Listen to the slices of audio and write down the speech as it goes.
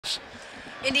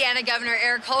Indiana Governor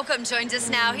Eric Holcomb joins us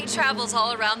now. He travels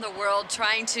all around the world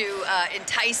trying to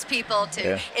entice people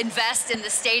to invest in the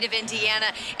state of Indiana.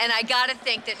 And I got to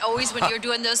think that always when you're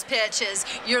doing those pitches,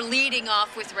 you're leading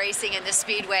off with racing in the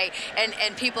Speedway.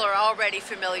 And people are already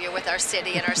familiar with our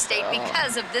city and our state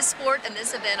because of this sport and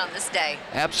this event on this day.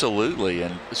 Absolutely.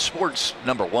 And sports,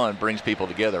 number one, brings people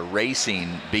together.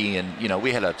 Racing being, you know,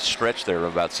 we had a stretch there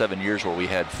of about 7 years where we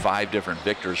had 5 different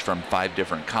victors from 5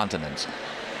 different continents.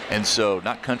 And so,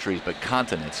 not countries, but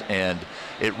continents. And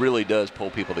it really does pull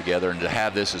people together. And to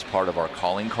have this as part of our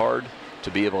calling card,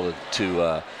 to be able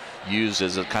to use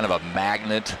as a kind of a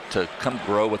magnet to come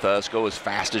grow with us, go as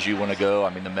fast as you want to go. I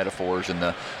mean, the metaphors and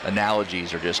the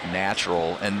analogies are just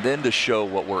natural. And then to show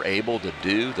what we're able to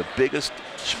do, the biggest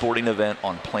sporting event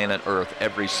on planet Earth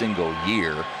every single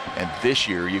year. And this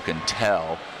year, you can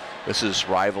tell, this is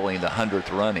rivaling the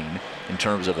 100th running in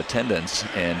terms of attendance.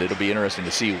 And it'll be interesting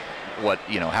to see what,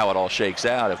 you know, how it all shakes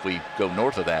out if we go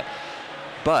north of that.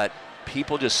 But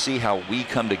people just see how we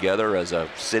come together as a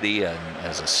city and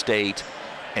as a state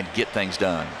and get things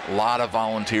done. A lot of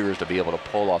volunteers to be able to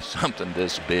pull off something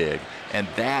this big, and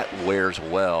that wears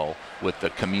well with the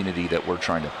community that we're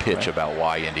trying to pitch about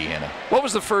why Indiana. What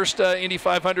was the first Indy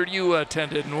 500 you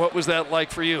attended, and what was that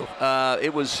like for you?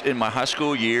 It was in my high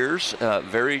school years,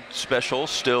 very special.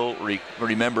 Still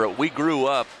remember it. We grew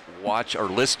up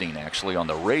listening actually on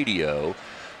the radio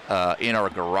in our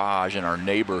garage in our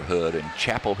neighborhood in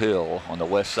Chapel Hill on the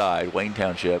west side, Wayne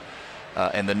Township.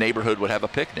 And the neighborhood would have a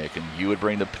picnic, and you would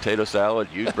bring the potato salad,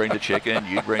 you'd bring the chicken,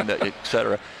 you'd bring the et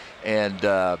cetera.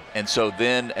 And so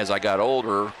then as I got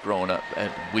older, growing up,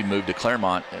 and we moved to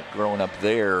Claremont, growing up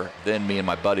there, then me and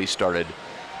my buddies started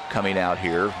coming out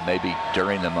here, maybe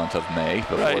during the month of May,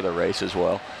 before the race as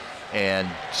well, and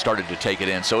started to take it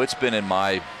in. So it's been in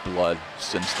my blood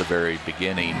since the very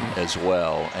beginning as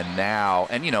well. And now,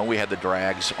 and you know, we had the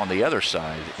drags on the other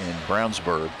side in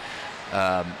Brownsburg,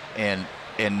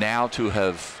 and now to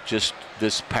have just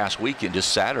this past weekend,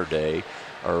 just Saturday,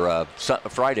 or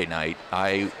Friday night,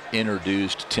 I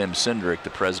introduced Tim Cindric,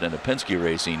 the president of Penske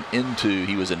Racing,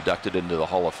 he was inducted into the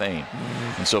Hall of Fame.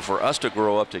 And so for us to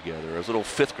grow up together as little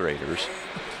 5th graders,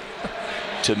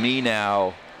 to me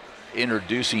now,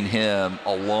 introducing him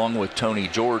along with Tony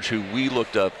George, who we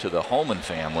looked up to the Holman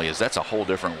family, that's a whole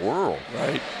different world.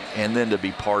 Right. And then to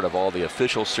be part of all the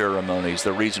official ceremonies.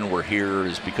 The reason we're here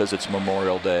is because it's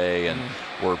Memorial Day, and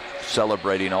we're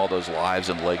celebrating all those lives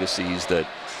and legacies that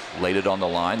laid it on the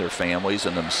line, their families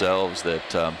and themselves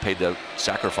that paid the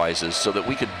sacrifices so that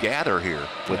we could gather here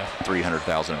with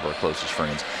 300,000 of our closest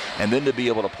friends. And then to be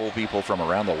able to pull people from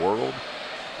around the world,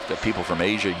 the people from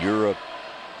Asia, Europe,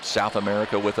 South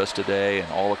America with us today,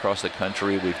 and all across the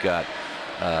country. We've got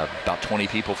about 20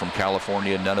 people from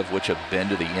California, none of which have been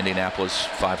to the Indianapolis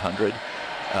 500.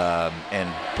 And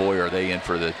boy, are they in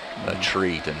for a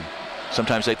treat. And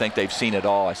sometimes they think they've seen it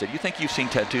all. I said, you think you've seen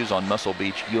tattoos on Muscle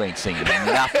Beach? You ain't seen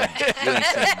nothing. You ain't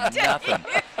seen nothing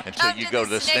until you go to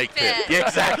the snake pit. Yeah,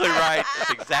 exactly right.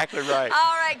 That's exactly right.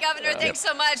 All right, Governor, thanks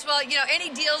so much. Well, you know, any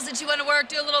deals that you want to work,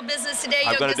 do a little business today,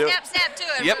 I'm going to snap to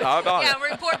it. Yep, I'm on it. Yeah,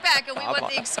 report back, and we want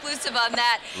the exclusive on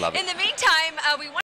that. Love it. In the meantime, we want